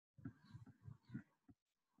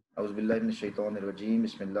أعوذ بالله من الشيطان الرجيم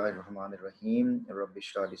بسم الله الرحمن الرحيم رب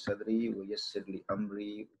اشرح لي صدري ويسر لي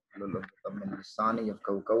أمري واحلل عقدة من لساني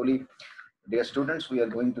يفقهوا قولي. Dear students, we are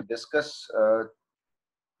going to discuss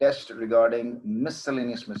test regarding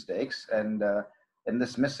miscellaneous mistakes, and in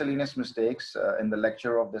this miscellaneous mistakes, in the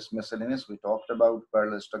lecture of this miscellaneous, we talked about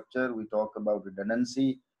parallel structure, we talked about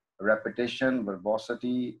redundancy, repetition,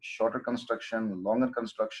 verbosity, shorter construction, longer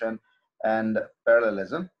construction, and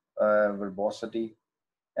parallelism, verbosity,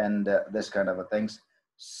 and this kind of a things.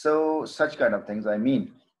 So such kind of things, I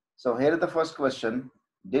mean. So here is the first question.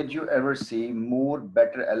 Did you ever see more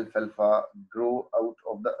better alfalfa grow out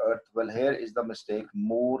of the earth? Well, here is the mistake,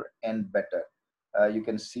 more and better. You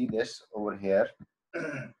can see this over here.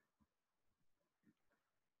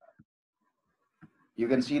 You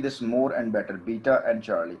can see this more and better, beta and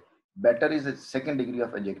Charlie. Better is the second degree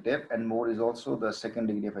of adjective and more is also the second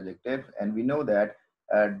degree of adjective. And we know that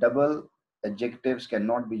double adjectives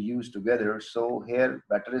cannot be used together. So here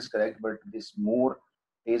better is correct, but this more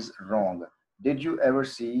is wrong. Did you ever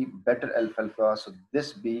see better alfalfa? So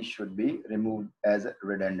this B should be removed as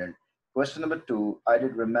redundant. Question number 2, I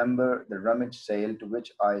did remember the rummage sale to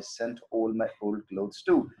which I sent all my old clothes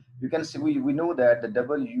to. You can see, we know that the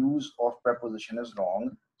double use of preposition is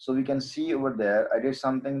wrong. So we can see over there, I did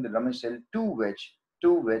something, the rummage sale to which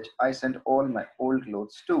I sent all my old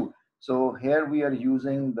clothes to. So here we are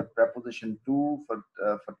using the preposition to for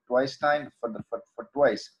twice time, for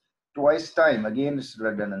twice time. Again, it's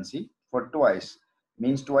redundancy. For twice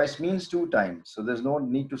means two times. So there's no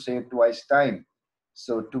need to say twice time.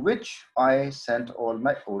 So to which I sent all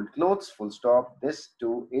my old clothes, full stop. This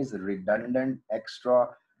too is redundant, extra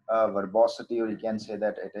verbosity, or you can say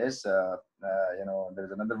that it is,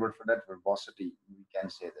 there's another word for that, verbosity. We can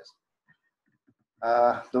say this.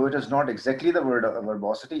 Though it is not exactly the word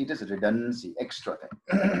verbosity, it is redundancy, extra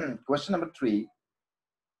thing. Question number 3.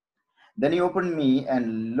 Then he opened me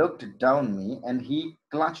and looked down me, and he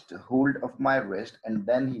clutched hold of my wrist, and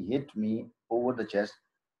then he hit me over the chest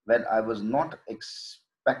when I was not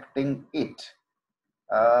expecting it.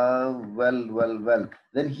 Well.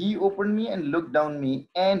 Then he opened me and looked down me,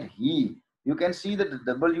 and he. You can see that the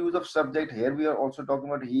double use of subject here. We are also talking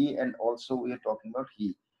about he, and also we are talking about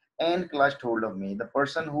he. And clutched hold of me. The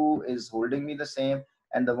person who is holding me the same,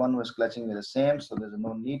 and the one who is clutching me the same. So there's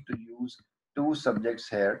no need to use two subjects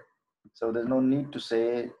here. So there's no need to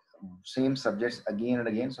say same subjects again and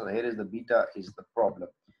again. So here is the beta is the problem.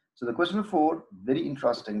 So the question 4, very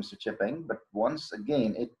interesting, Mr. Chipping, but once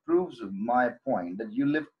again, it proves my point that you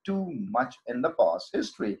live too much in the past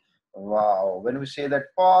history. Wow, when we say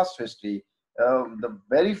that past history, the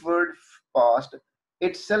very word past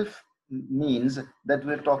itself means that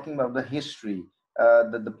we're talking about the history.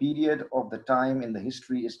 That the period of the time in the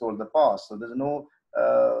history is called the past. So there's no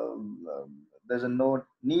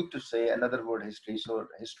need to say another word history. So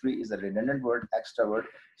history is a redundant word, extra word.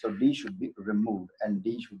 So D should be removed and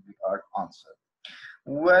D should be our answer.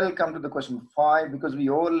 Welcome to the question 5. Because we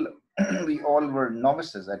all we all were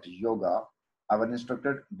novices at yoga, our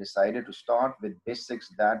instructor decided to start with basics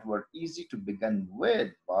that were easy to begin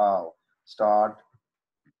with. Wow. Start.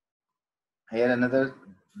 Here another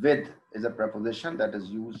with is a preposition that is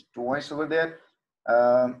used twice over there.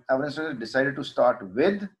 Our instructor decided to start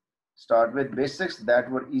with basics that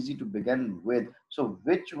were easy to begin with. So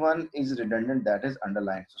which one is redundant? That is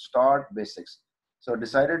underlined. So start basics. So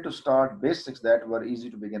decided to start basics that were easy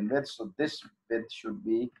to begin with. So this with should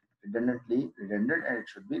be redundant and it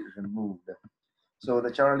should be removed. So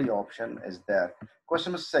the Charlie option is there.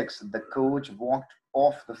 Question number 6. The coach walked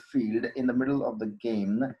off the field in the middle of the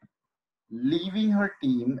game, leaving her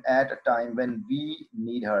team at a time when we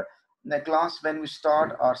need her. In the class, when we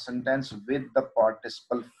start our sentence with the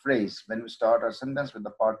participle phrase,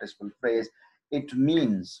 it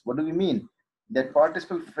means, what do we mean? That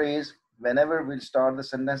participle phrase, whenever we start the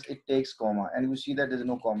sentence, it takes comma, and you see that there's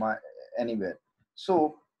no comma anywhere.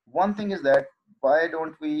 So one thing is that why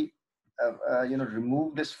don't we,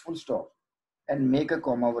 remove this full stop and make a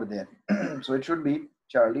comma over there? So it should be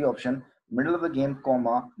Charlie option, middle of the game,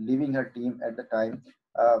 comma, leaving her team at the time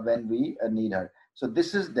when we need her. So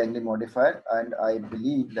this is Dengli modifier, and I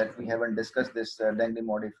believe that we haven't discussed this Dengli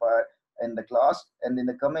modifier in the class, and in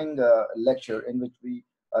the coming lecture in which we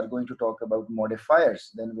are going to talk about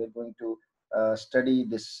modifiers, then we're going to study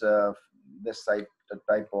this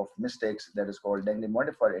type of mistakes that is called Dengli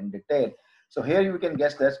modifier in detail. So here you can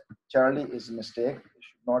guess that Charlie is a mistake. It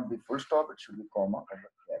should not be full stop, it should be comma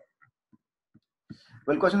over here.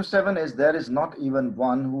 Well, question 7 is, there is not even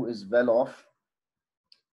one who is well off.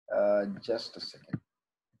 Just a second.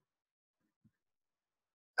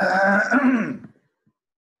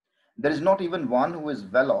 There is not even one who is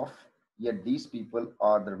well off, yet these people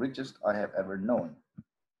are the richest I have ever known.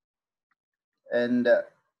 And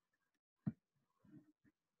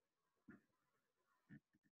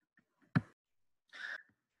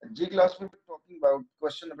G class, we were talking about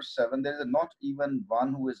question number 7. There is not even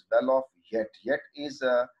one who is well off yet. Yet is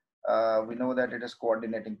we know that it is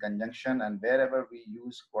coordinating conjunction, and wherever we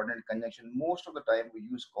use coordinating conjunction, most of the time we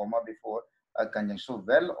use comma before a conjunction. So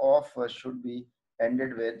well off should be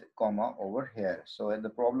ended with comma over here. So the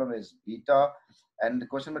problem is beta. And the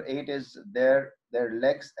question number 8 is their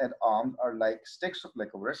legs and arms are like sticks of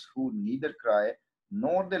licorice who neither cry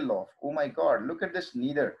nor they laugh. Oh my God! Look at this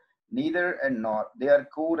neither. Neither and nor, they are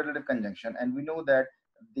correlative conjunction, and we know that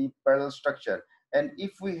the parallel structure. And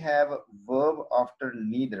if we have a verb after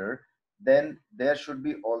neither, then there should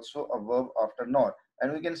be also a verb after nor,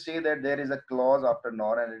 and we can say that there is a clause after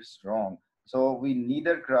nor, and it's wrong. So we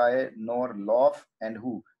neither cry nor laugh and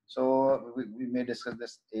who. So we may discuss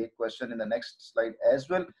this 8 question in the next slide as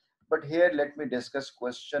well, but here let me discuss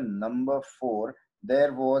question number 4.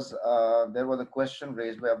 There was a question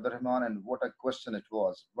raised by Abdurrahman, and what a question it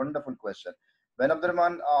was. Wonderful question. When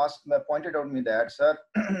Abdurrahman pointed out me that, sir,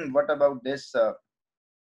 what about this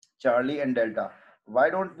Charlie and Delta?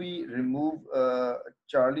 Why don't we remove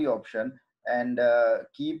Charlie option and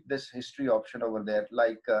keep this history option over there,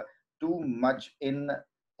 like too much in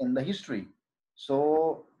the history?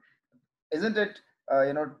 So isn't it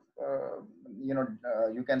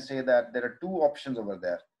you can say that there are 2 options over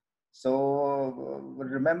there. So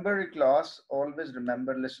remember, class, always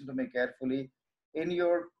remember, listen to me carefully. In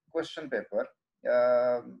your question paper,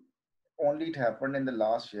 um, only it happened in the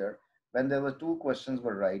last year when there were 2 questions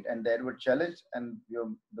were right and they were challenged, and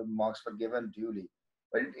the marks were given duly.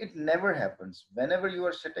 But it never happens. Whenever you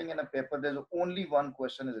are sitting in a paper, there's only one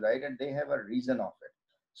question is right and they have a reason of it.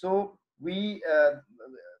 So we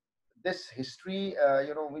this history,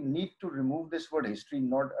 we need to remove this word history,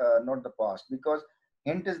 not the past, because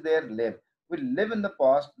hint is there, live. We live in the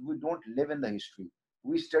past, we don't live in the history.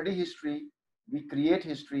 We study history, we create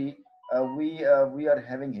history, we are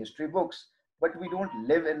having history books, but we don't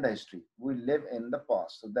live in the history, we live in the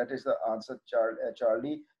past. So that is the answer.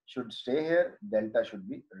 Charlie should stay here, delta should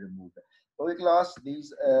be removed. Okay class,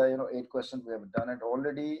 these 8 questions we have done it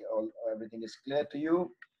already. Everything is clear to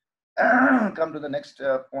you. Come to the next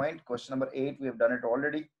point, question number 8. We have done it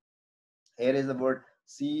already. Here is the word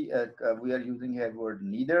see. We are using here word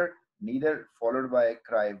neither. Neither followed by a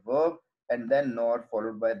cry verb, and then nor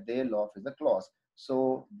followed by they laugh is the clause.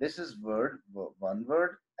 So this is one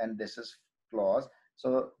word, and this is clause.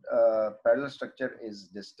 So parallel structure is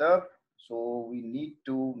disturbed. So we need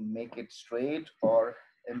to make it straight or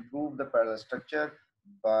improve the parallel structure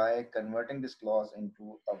by converting this clause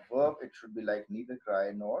into a verb. It should be like neither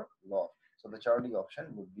cry nor laugh. So the Charlie option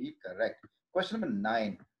would be correct. Question number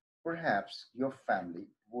 9. Perhaps your family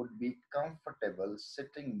would be comfortable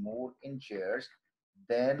sitting more in chairs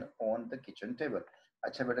than on the kitchen table.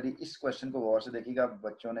 अच्छा बेटा जी, इस question को गौर से देखिएगा,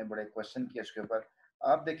 बच्चों ने बड़े question किए इसके ऊपर.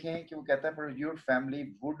 आप देखें कि वो कहता है पर your family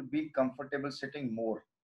would be comfortable sitting more.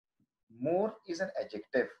 More is an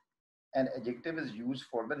adjective, and adjective is used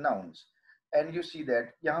for the nouns. And you see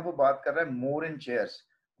that यहाँ वो बात कर रहा है more in chairs.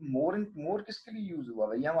 More किसके लिए यूज हुआ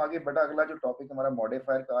भाई? हम आगे बढ़ा, अगला जो टॉपिक हमारा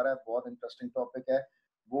मॉडिफायर का आ रहा है, बहुत इंटरेस्टिंग टॉपिक है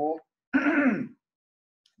वो.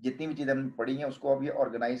 जितनी भी चीजें हमने पढ़ी हैं उसको अब ये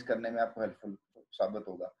ऑर्गेनाइज करने में आपको हेल्पफुल साबित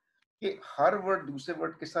होगा कि हर वर्ड दूसरे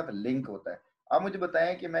वर्ड के साथ लिंक होता है. आप मुझे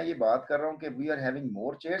बताएं कि मैं ये बात कर रहा हूँ कि we are having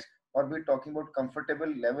more chairs, और we talking about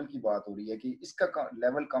comfortable level की बात हो रही है कि इसका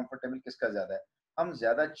लेवल कंफर्टेबल किसका ज्यादा है. हम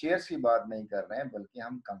ज्यादा चेयर्स की बात नहीं कर रहे हैं, बल्कि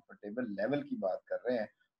हम कंफर्टेबल लेवल की बात कर रहे हैं.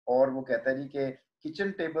 और वो कहता है जी कि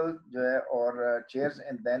किचन टेबल जो है, और chairs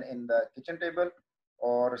and then in the kitchen table,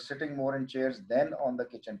 और sitting more in chairs then on the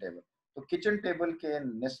kitchen table. तो किचन टेबल के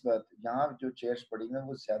निस्बत यहाँ जो चेयर्स पड़ी हुई हैं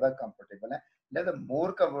वो ज्यादा कंफर्टेबल है, लिहाजा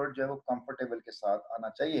मोर का वर्ड जो है वो कंफर्टेबल के साथ आना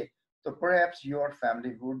चाहिए. तो perhaps your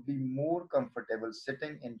family would be more comfortable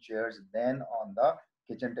sitting in chairs than on the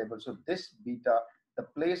kitchen table. So this beta, the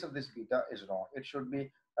place of this beta is wrong. It should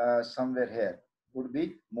be somewhere here. Would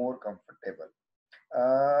be more comfortable.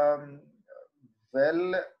 Um,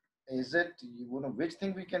 well, is it, which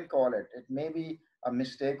thing we can call it? It may be a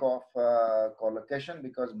mistake of collocation,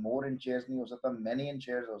 because more in chairs नहीं हो सकता, many in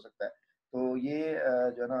chairs हो सकता है. तो ये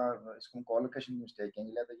जो है ना, इसको हम collocation mistake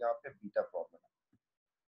कहेंगे, तो यहाँ पे beta problem है.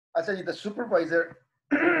 अच्छा जी, the supervisor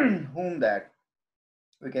whom that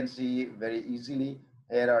we can see very easily.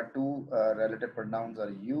 Here are 2 relative pronouns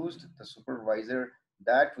are used. The supervisor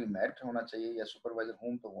that we met होना चाहिए, या supervisor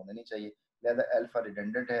whom तो होना नहीं चाहिए. लिहाजा alpha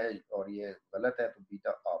redundant है और ये गलत है, तो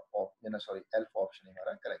beta sorry alpha option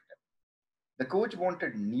हमारा correct है. The coach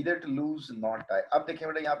wanted neither to lose not tie. अब देखें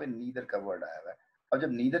बेटा यहाँ पे नीदर का वर्ड आया हुआ है। अब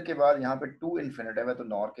जब नीदर के बाद यहाँ पे टू इन्फिनेटिव है तो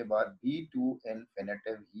नॉर के बाद भी टू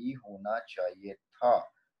इन्फिनेटिव ही होना चाहिए था।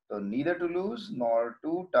 तो neither to lose nor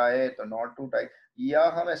to tie, तो नॉट टू टाई, या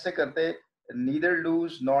हम ऐसे करते नीदर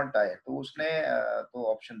लूज नॉट टाई, तो उसने तो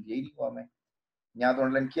ऑप्शन दिया ही नहीं हुआ हमें। यहाँ तो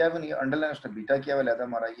अंडरलाइन किया हुआ नहीं, अंडरलाइन उसने बीटा किया हुआ, लिहाजा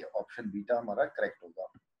हमारा ये ऑप्शन बीटा हमारा करेक्ट होगा।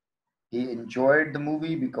 He enjoyed the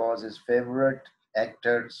movie because his favorite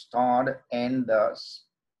actor starred in the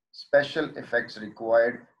special effects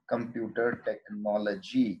required computer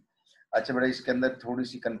technology। अच्छा बेटा इसके अंदर थोड़ी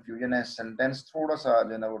सी कंफ्यूजन है, सेंटेंस थोड़ा सा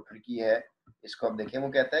जो है ना वो ट्रिकी है। इसको आप देखें, वो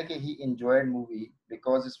कहता है कि he enjoyed movie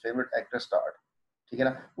because his favorite actor starred, ठीक है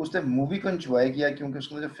ना, उसने मूवी को एंजॉय किया क्योंकि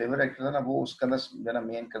उसका जो फेवरेट एक्टर था ना वो उसके अंदर जो है ना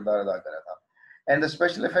मेन किरदार अदा कर रहा था। And the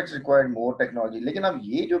special effects required more technology. लेकिन अब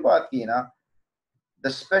ये जो बात की है ना, द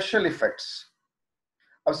स्पेशल इफेक्ट्स,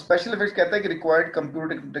 अब स्पेशल इफेक्ट्स कहता है कि रिक्वायर्ड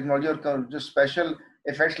कंप्यूटर टेक्नोलॉजी, और जो स्पेशल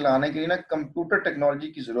इफेक्ट्स लाने के लिए ना कंप्यूटर टेक्नोलॉजी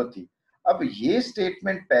की जरूरत थी। अब ये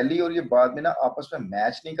स्टेटमेंट पहली और ये बाद में ना आपस में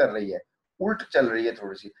मैच नहीं कर रही है, उल्ट चल रही है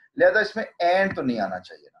थोड़ी सी, लिहाजा इसमें एंड तो नहीं आना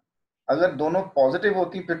चाहिए ना। अगर दोनों पॉजिटिव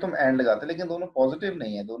होती फिर तुम एंड लगाते, लेकिन दोनों पॉजिटिव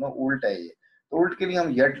नहीं है, दोनों उल्ट है ये। तो उल्ट के लिए हम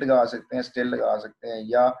येट लगा सकते हैं, स्टिल लगा सकते हैं,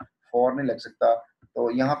 या फॉर नहीं लग सकता। तो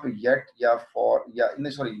यहाँ पे येट या फॉर या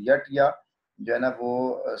नहीं सॉरी येट या जो है ना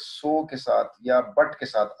वो सो के साथ या बट के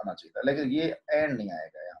साथ आना चाहिए था, लेकिन ये एंड नहीं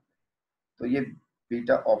आएगा यहाँ पे। तो ये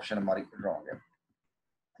बीटा ऑप्शन हमारी रॉन्ग है,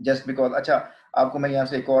 जस्ट बिकॉज। अच्छा आपको मैं यहाँ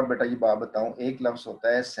से एक और बेटा ये बात बताऊं, एक लफ्ज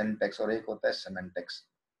होता है सिंटेक्स और एक होता है सेमेंटिक्स।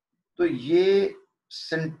 तो ये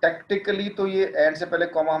सिंटैक्टिकली तो ये एंड से पहले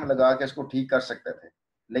कॉमा हम लगा के इसको ठीक कर सकते थे,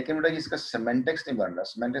 लेकिन बेटा इसका सिमेंटिक्स नहीं बन रहा।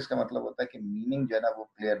 सिमेंटिक्स का मतलब होता है कि मीनिंग जो है ना वो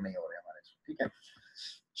क्लियर नहीं हो रहे हमारे, ठीक है।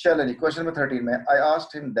 चलो जी क्वेश्चन नंबर 13 में, I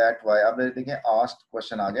asked him that why. अब देखें आस्क्ड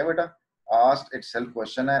क्वेश्चन आ गया बेटा, आस्क्ड इटसेल्फ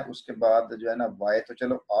क्वेश्चन है, उसके बाद जो है ना व्हाई तो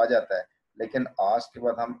चलो आ जाता है, लेकिन आस्क्ड के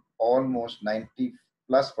बाद हम ऑलमोस्ट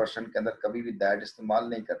 90+% के अंदर कभी भी दैट इस्तेमाल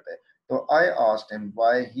नहीं करते। तो I asked him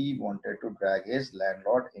why he wanted to drag his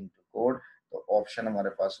landlord into court. तो ऑप्शन हमारे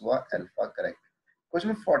पास हुआ alpha correct.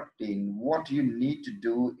 Question 14, what you need to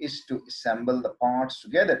do is to assemble the parts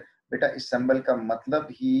together. बेटा असेंबल का मतलब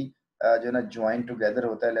ही जो है ना ज्वाइन टुगेदर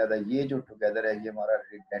होता है, लिहाजा ये जो टुगेदर है ये हमारा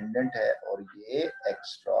रिडेंडेंट है और ये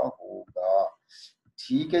एक्स्ट्रा होगा,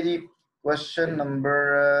 ठीक है जी। क्वेश्चन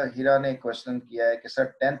नंबर, हीरा ने क्वेश्चन किया है कि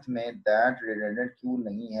सर 10th में दैट रिडेंडेंट क्यों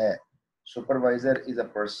नहीं है। Supervisor is a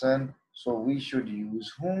person so we should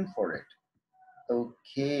use whom for it.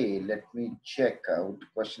 Okay, let me check out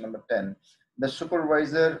question number 10. The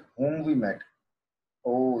supervisor whom we met.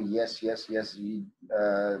 Oh, yes, yes, yes.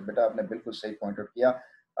 बेटा आपने बिल्कुल सही point out किया।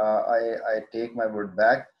 I take my word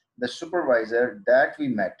back. The supervisor that we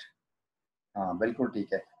met. हाँ बिल्कुल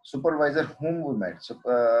ठीक है। Supervisor whom we met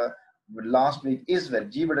last week is well.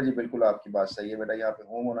 जी बेटा जी बिल्कुल आपकी बात सही है बेटा, यहाँ पे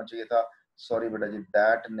होम होना चाहिए था, सॉरी बेटा जी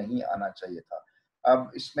दैट नहीं आना चाहिए था।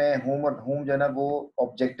 अब इसमें होम और होम जो है ना वो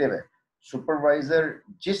ऑब्जेक्टिव है, सुपरवाइजर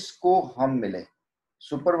जिसको हम मिले,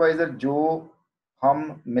 सुपरवाइजर जो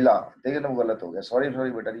हम मिला, देखिए ना वो गलत हो गया, सॉरी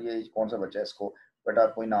सॉरी बेटा ये कौन सा बच्चा है, इसको बेटा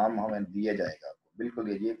कोई नाम हमें दिया जाएगा आपको,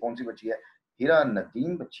 बिल्कुल ये कौन सी बच्ची है, हीरा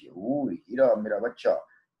नदीम बच्ची है। ओ हीरा मेरा बच्चा,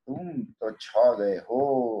 तुम तो छा गए हो,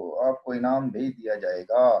 आपको इनाम भेज दिया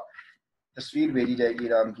जाएगा, तस्वीर भेजी जाएगी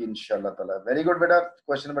इनाम की इंशाल्लाह ताला। वेरी गुड बेटा।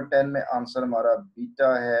 क्वेश्चन नंबर 10 में आंसर हमारा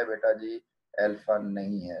बीटा है बेटा जी, अल्फा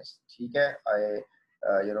नहीं है, ठीक है।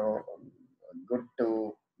 आई you know good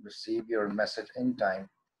to receive your message in time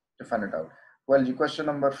to find it out. Well, question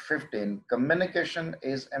number 15. Communication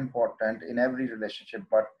is important in every relationship,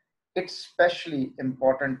 but it's especially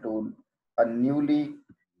important to a newly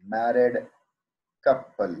married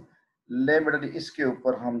couple. ले बेटा जी इसके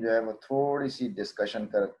ऊपर हम जो है वो थोड़ी सी discussion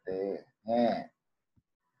करते हैं।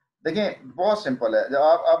 देखें बहुत सिंपल है,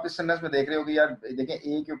 जब आप इस सेंटेंस में देख रहे हो कि यार देखें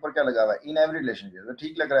ए के ऊपर क्या लगा हुआ है, इन एवरी रिलेशनशिप, तो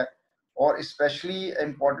ठीक लग रहा है। और स्पेशली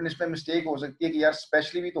इंपॉर्टेंट इसमें मिस्टेक हो सकती है कि यार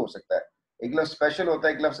स्पेशली भी तो हो सकता है, एक लफ्ज स्पेशल होता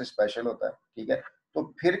है एक लफ्ज स्पेशल होता है, ठीक है। तो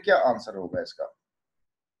फिर क्या आंसर होगा इसका,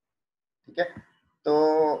 ठीक है। तो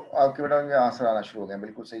आपके बेटा ये आंसर आना शुरू हो गए,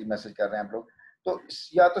 बिल्कुल सही मैसेज कर रहे हैं आप लोग। तो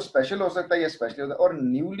या तो स्पेशल हो सकता है या स्पेशल होता है, और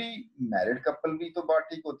न्यूली मैरिड कपल भी तो बात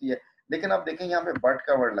ठीक होती है। लेकिन आप देखें यहाँ पे बट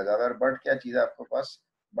का वर्ड लगा हुआ है, और बट क्या चीज है आपके पास,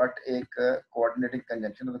 बट एक कोऑर्डिनेटिंग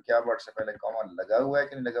कंजंक्शन है, तो क्या बट से पहले कॉमा लगा हुआ है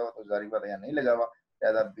कि नहीं लगा हुआ, तो जारी बात है या नहीं लगा हुआ,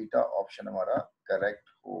 लिहाजा बीटा ऑप्शन हमारा करेक्ट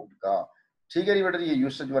होगा, ठीक है जी बेटा जी। ये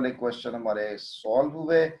यूसेज वाले क्वेश्चन हमारे सॉल्व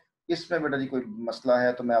हुए। इसमें बेटा जी कोई मसला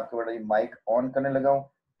है तो मैं आपको बेटा जी माइक ऑन करने लगा हूँ,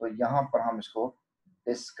 तो यहाँ पर हम इसको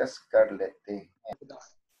डिस्कस कर लेते हैं।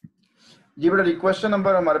 जी बेटा जी क्वेश्चन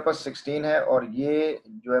नंबर हमारे पास 16 है, और ये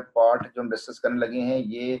जो है पार्ट जो हम डिस्कस करने लगे हैं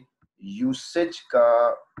ये यूसेज का,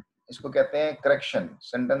 इसको कहते हैं करेक्शन,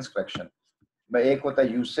 सेंटेंस करेक्शन। एक होता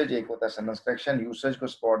है यूसेज, एक होता है सेंटेंस करेक्शन। यूसेज को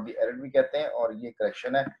स्पॉट द एरर भी कहते हैं और ये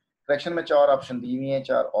करेक्शन है। करेक्शन में 4 ऑप्शन दी हुई हैं,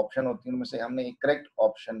 4 ऑप्शन होती हैं, उनमें से हमने एक करेक्ट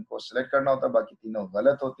ऑप्शन को सिलेक्ट करना होता है, बाकी तीनों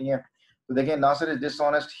गलत होती हैं। तो देखिए, Nasir is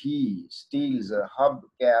dishonest, he steels hub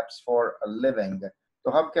caps for a living.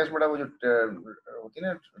 तो हब कैप्स बड़ा वो जो होती है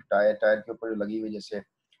ना टायर टायर के ऊपर जो लगी हुई जैसे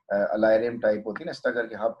अलायरम टाइप होती है ना, इस तरह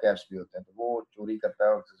करके हब कैप्स भी होते हैं, तो वो चोरी करता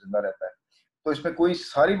है और जिंदा रहता है। तो इसमें कोई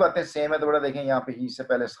सारी बातें सेम है। तो बड़ा देखें, यहाँ पे ही से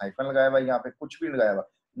पहले हाइफन लगाया हुआ, यहाँ पे कुछ भी नहीं लगाया हुआ,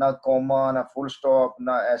 ना कॉमा, ना फुल स्टॉप,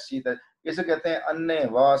 ना ऐसी इसे कहते हैं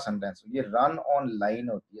अन्यवाह सेंटेंस। ये रन ऑन लाइन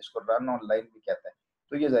होती है, इसको रन ऑन लाइन भी कहते हैं।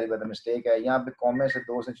 तो ये जारी बात है, मिस्टेक है। यहाँ पे कॉमे से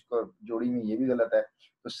 2 से जोड़ी में ये भी गलत है,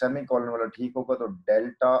 तो सेमी कॉलन वाला ठीक होगा। तो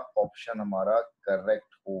डेल्टा ऑप्शन हमारा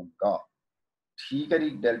करेक्ट होगा। ठीक है जी,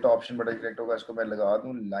 डेल्टा ऑप्शन बड़ा करेक्ट होगा। इसको मैं लगा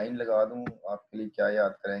दूं, लाइन लगा दूं आपके लिए, क्या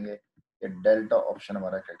याद करेंगे कि डेल्टा ऑप्शन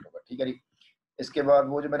हमारा करेक्ट होगा। ठीक है जी। इसके बाद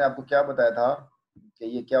वो जो मैंने आपको क्या बताया था कि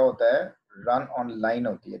ये क्या होता है, रन ऑन लाइन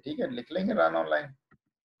होती है। ठीक है, लिख लेंगे run on line,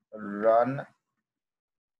 run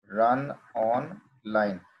run on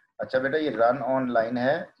line. अच्छा बेटा, ये रन ऑन लाइन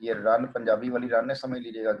है, ये रन पंजाबी वाली रन है, समझ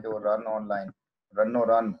लीजिएगा कि वो रन ऑन लाइन, रनो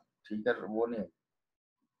रन, ठीक है, वो नहीं।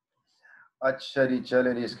 अच्छा जी,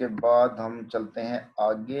 चले जी, इसके बाद हम चलते हैं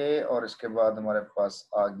आगे, और इसके बाद हमारे पास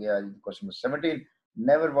आ गया question number 17।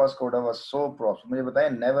 Never was Cordoba so props. मुझे बताएं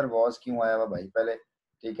नेवर वॉज क्यों आया हुआ भाई पहले,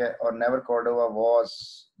 ठीक है, और नेवर कोर्डोवा वॉज,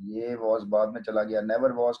 ये वॉज बाद में चला गया,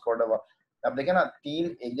 नेवर वॉज कोर्डोवा। अब देखें ना,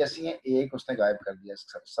 3 एक जैसी हैं, एक उसने गायब कर दिया,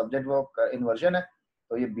 सब्जेक्ट वो इन्वर्जन है,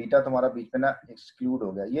 तो ये बीटा तुम्हारा बीच में ना एक्सक्लूड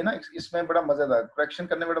हो गया। ये ना इसमें बड़ा मजेदार, करेक्शन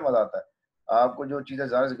करने में बड़ा मजा आता है। आपको जो चीजें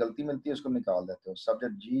ज्यादा से गलती मिलती है उसको निकाल देते हो।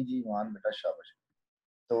 सब्जेक्ट जी जी मान बेटा, शाबाश।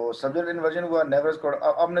 तो सब्जेक्ट इन्वर्जन हुआ, नेवर स्कोर्ड।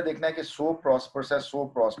 अब हमने देखना है कि सो प्रॉस्पर्स है, सो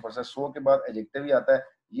प्रॉस्पर्स है, सो के बाद एडजेक्टिव ही आता है।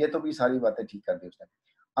 ये तो भी सारी बातें ठीक कर दी उसने।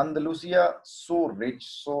 अंदलूसिया सो रिच,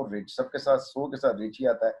 सो रिच, सबके साथ सो के साथ रिच ही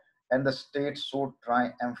आता है। And the state so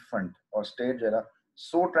triumphant, और स्टेट जो है ना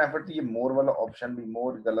सो ट्रायम्फेंट, ये मोर वाला ऑप्शन भी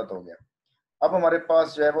मोर गलत हो गया। अब हमारे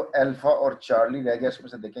पास जो है वो अल्फा और चार्ली रह गया, इसमें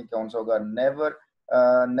से देखें कौन सा होगा। Never,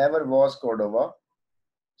 never was Cordoba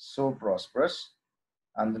so prosperous.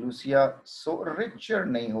 अंदलूसिया so richer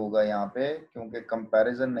नहीं होगा यहाँ पे, क्योंकि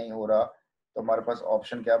कंपैरिजन नहीं हो रहा। तो हमारे पास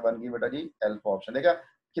ऑप्शन क्या बन गई बेटा जी, अल्फा ऑप्शन। देखा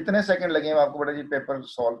कितने सेकंड लगे आपको बेटा जी पेपर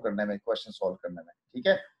सॉल्व करने में, क्वेश्चन सॉल्व करने में। ठीक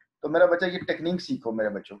है, तो मेरा बच्चा ये टेक्निक सीखो मेरे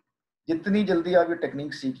बच्चों, जितनी जल्दी आप ये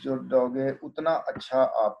टेक्निक सीख जाओगे उतना अच्छा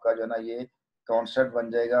आपका जो है ना ये कॉन्सेप्ट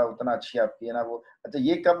बन जाएगा, उतना अच्छी आपकी है ना वो। अच्छा,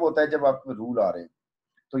 ये कब होता है, जब आपको रूल आ रहे हैं।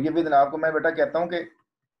 तो ये भी आपको मैं बेटा कहता हूँ कि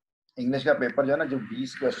इंग्लिश का पेपर जो है ना, जो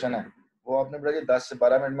 20 क्वेश्चन है, वो आपने बेटा जी 10 से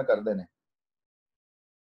 12 मिनट में कर देने,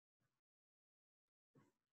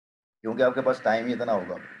 क्योंकि आपके पास टाइम ही इतना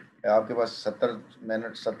होगा। आपके पास 70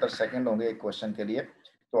 मिनट 70 सेकंड होंगे एक क्वेश्चन के लिए,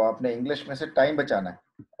 तो आपने इंग्लिश में से टाइम बचाना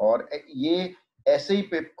है। और ये ऐसे ही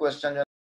क्वेश्चन